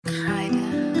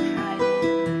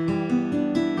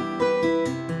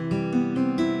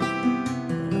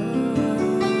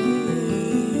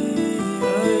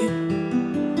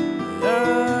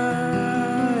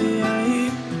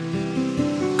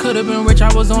been rich,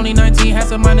 I was only 19. Had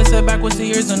some minor setback with 2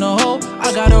 years in a hole.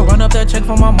 I gotta run up that check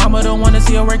for my mama. Don't wanna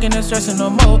see her working and stressing no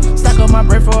more. Stack up my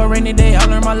bread for a rainy day. I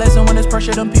learned my lesson. When there's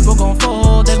pressure, them people gon'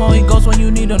 fold. They gon' eat ghosts when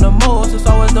you need them the most. It's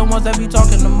always the ones that be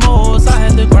talking the most. I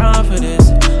had to grind for this.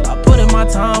 I put in my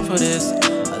time for this.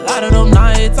 A lot of them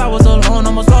nights I was alone,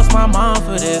 almost lost my mind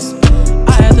for this.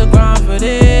 I had to grind for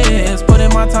this. Put in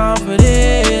my time for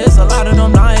this. A lot of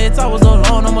them nights I was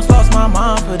alone, almost lost my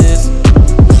mind for this.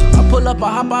 Pull up,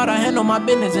 I hop out, I handle my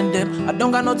business and dip. I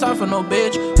don't got no time for no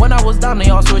bitch. When I was down, they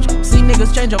all switch. See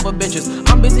niggas change over bitches.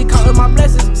 I'm busy counting my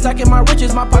blessings, stacking my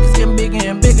riches. My pockets getting bigger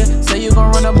and bigger. Say you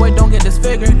gon' run up, boy, don't get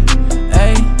disfigured.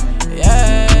 Hey,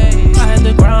 yeah, I had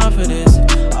to grind for this.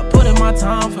 I put in my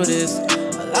time for this.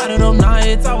 A lot of them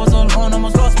nights I was alone,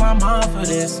 almost lost my mind for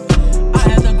this. I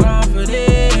had to grind for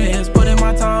this. Put in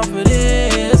my time for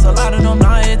this. A lot of them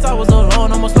nights I was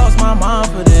alone, almost lost my mind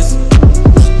for this.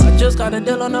 Just got a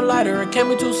deal on the lighter, it came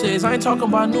with 2 6. I ain't talking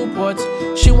about Newports.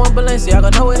 She want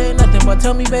Balenciaga, know it ain't nothing. But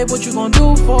tell me, babe, what you gon'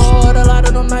 do for it? A lot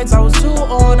of them nights I was too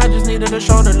on. I just needed a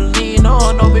shoulder to lean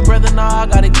on. No big brother, nah, I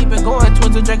gotta keep it going.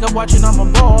 Twins and Jacob watching, I'm a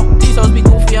ball. These hoes be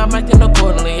goofy, I'm acting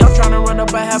accordingly. I'm tryna run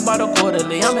up a half bottle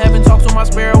quarterly. I'm having talks with my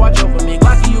spirit, watch over me.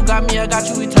 Glocky, you got me, I got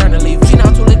you eternally. Feed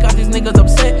out too late, got these niggas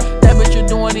upset. That bitch, you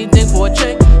do anything for a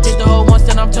check. Hit the hoe once,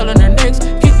 then I'm telling her next.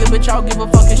 Kick the bitch out, give a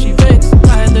fuck if she vex.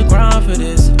 I had to grind for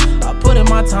this. I put in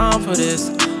my time for this.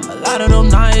 A lot of them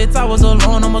nights I was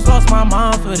alone, almost lost my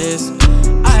mind for this.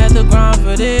 I had to grind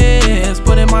for this.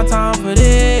 Put in my time for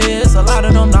this. A lot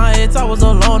of them nights I was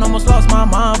alone, almost lost my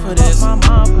mind for this.